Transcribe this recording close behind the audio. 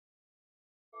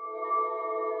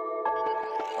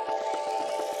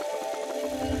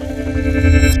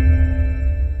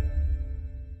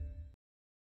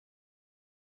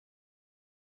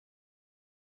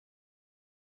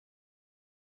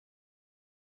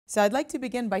So I'd like to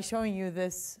begin by showing you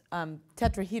this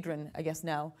tetrahedron, I guess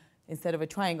now, instead of a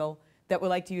triangle, that we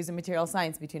like to use in material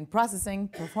science between processing,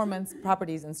 performance,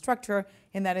 properties, and structure.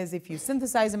 And that is, if you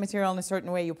synthesize a material in a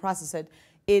certain way, you process it,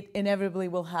 it inevitably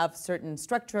will have certain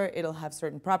structure, it'll have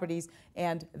certain properties,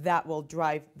 and that will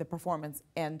drive the performance.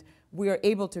 And we are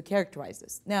able to characterize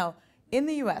this. Now, in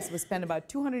the US, we spend about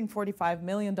 $245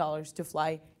 million to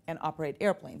fly and operate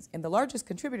airplanes. And the largest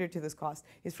contributor to this cost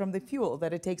is from the fuel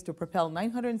that it takes to propel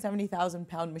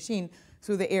 970,000-pound machine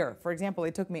through the air. For example,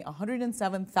 it took me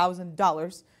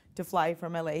 $107,000 to fly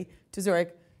from LA to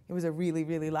Zurich. It was a really,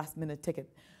 really last-minute ticket.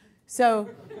 So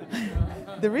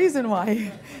the reason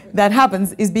why that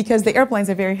happens is because the airplanes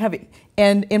are very heavy.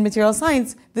 And in material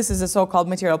science, this is a so-called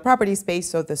material property space,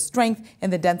 so the strength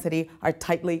and the density are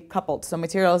tightly coupled. So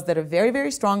materials that are very,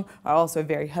 very strong are also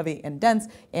very heavy and dense,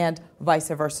 and vice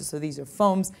versa. So these are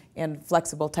foams and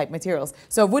flexible type materials.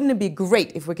 So wouldn't it be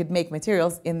great if we could make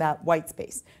materials in that white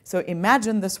space? So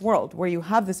imagine this world where you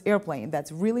have this airplane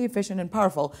that's really efficient and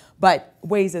powerful, but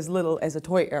weighs as little as a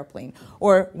toy airplane.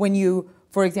 Or when you,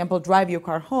 for example, drive your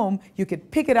car home, you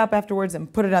could pick it up afterwards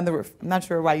and put it on the roof. I'm not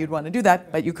sure why you'd want to do that,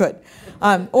 but you could.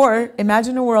 Or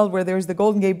imagine a world where there's the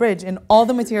Golden Gate Bridge and all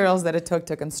the materials that it took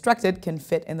to construct it can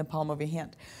fit in the palm of your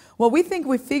hand. Well, we think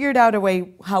we figured out a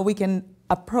way how we can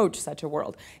approach such a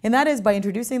world. And that is by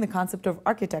introducing the concept of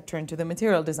architecture into the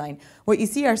material design. What you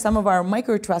see are some of our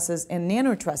micro trusses and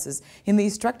nano trusses. And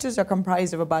these structures are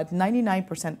comprised of about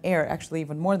 99% air, actually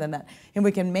even more than that. And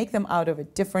we can make them out of a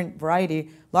different variety,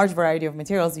 large variety of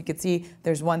materials. You can see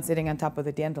there's one sitting on top of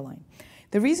the dandelion.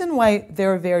 The reason why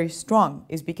they're very strong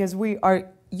is because we are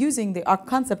using the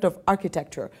concept of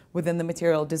architecture within the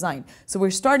material design. So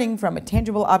we're starting from a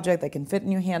tangible object that can fit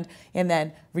in your hand and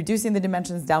then reducing the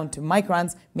dimensions down to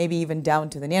microns, maybe even down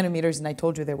to the nanometers. And I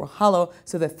told you they were hollow,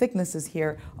 so the thicknesses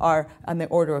here are on the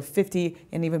order of 50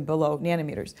 and even below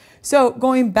nanometers. So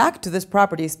going back to this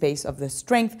property space of the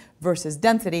strength versus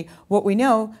density, what we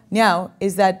know now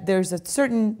is that there's a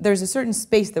certain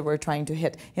space that we're trying to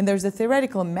hit. And there's a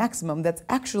theoretical maximum that's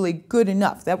actually good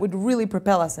enough that would really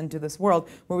propel us into this world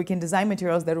where we can design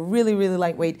materials that are really, really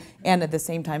lightweight and at the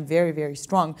same time very, very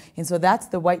strong. And so that's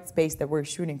the white space that we're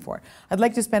shooting for. I'd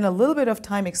like to spend a little bit of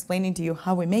time explaining to you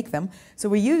how we make them. So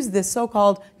we use this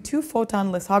so-called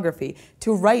two-photon lithography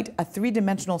to write a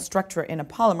three-dimensional structure in a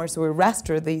polymer. So we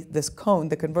raster this cone,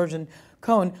 the conversion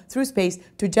cone, through space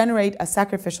to generate a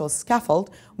sacrificial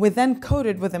scaffold. We then coat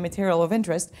it with a material of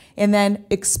interest and then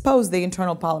expose the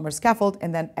internal polymer scaffold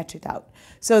and then etch it out.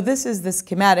 So this is the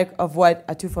schematic of what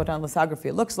a two-photon lithography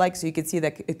looks like. So you can see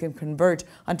that it can converge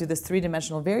onto this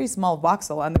three-dimensional, very small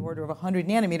voxel on the order of 100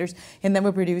 nanometers, and then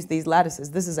we produce these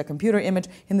lattices. This is a computer image,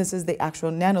 and this is the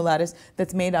actual nanolattice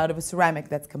that's made out of a ceramic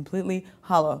that's completely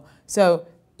hollow. So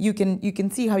you can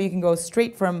see how you can go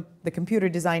straight from the computer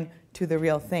design to the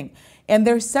real thing. And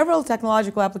there are several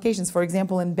technological applications. For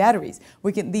example, in batteries,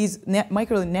 these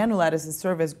micro nanolattices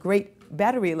serve as great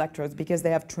battery electrodes because they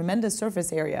have tremendous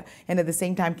surface area and at the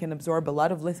same time can absorb a lot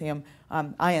of lithium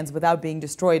ions without being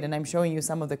destroyed. And I'm showing you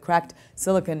some of the cracked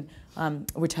silicon,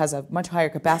 which has a much higher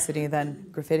capacity than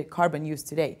graphitic carbon used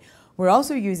today. We're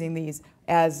also using these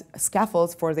as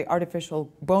scaffolds for the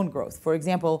artificial bone growth. For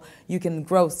example, you can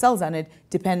grow cells on it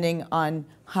depending on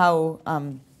how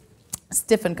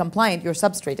stiff and compliant your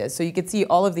substrate is. So you can see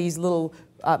all of these little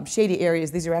shady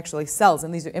areas. These are actually cells,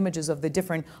 and these are images of the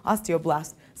different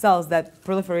osteoblast cells that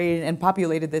proliferated and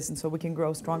populated this, and so we can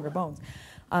grow stronger bones.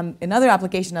 Another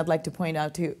application I'd like to point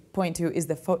to is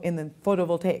in the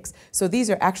photovoltaics. So these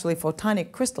are actually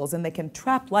photonic crystals, and they can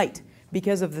trap light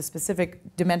because of the specific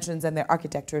dimensions and their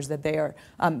architectures that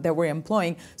that we're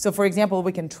employing. So for example,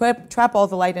 we can trap all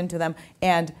the light into them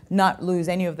and not lose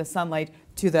any of the sunlight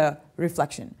to the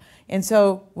reflection. And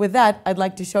so with that, I'd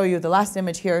like to show you the last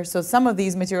image here. So some of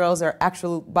these materials are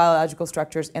actual biological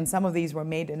structures, and some of these were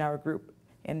made in our group.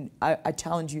 And I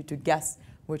challenge you to guess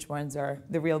which ones are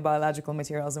the real biological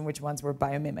materials and which ones were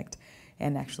biomimicked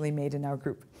and actually made in our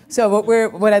group. So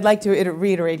what I'd like to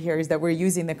reiterate here is that we're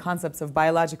using the concepts of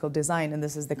biological design, and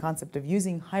this is the concept of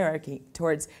using hierarchy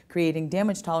towards creating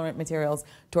damage-tolerant materials,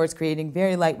 towards creating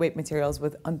very lightweight materials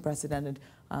with unprecedented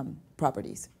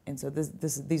properties. And so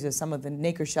these are some of the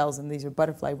nacre shells, and these are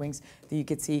butterfly wings that you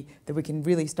could see that we can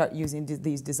really start using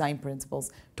these design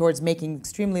principles towards making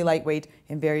extremely lightweight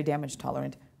and very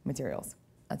damage-tolerant materials.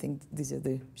 I think these are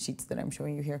the sheets that I'm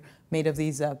showing you here, made of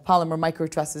these polymer micro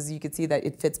trusses. You can see that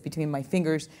it fits between my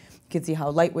fingers. You can see how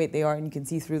lightweight they are, and you can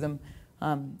see through them.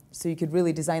 So you could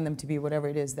really design them to be whatever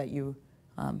it is that you,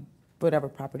 whatever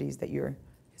properties that you're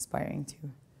aspiring to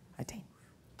attain.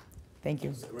 Thank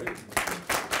you. That's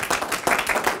great.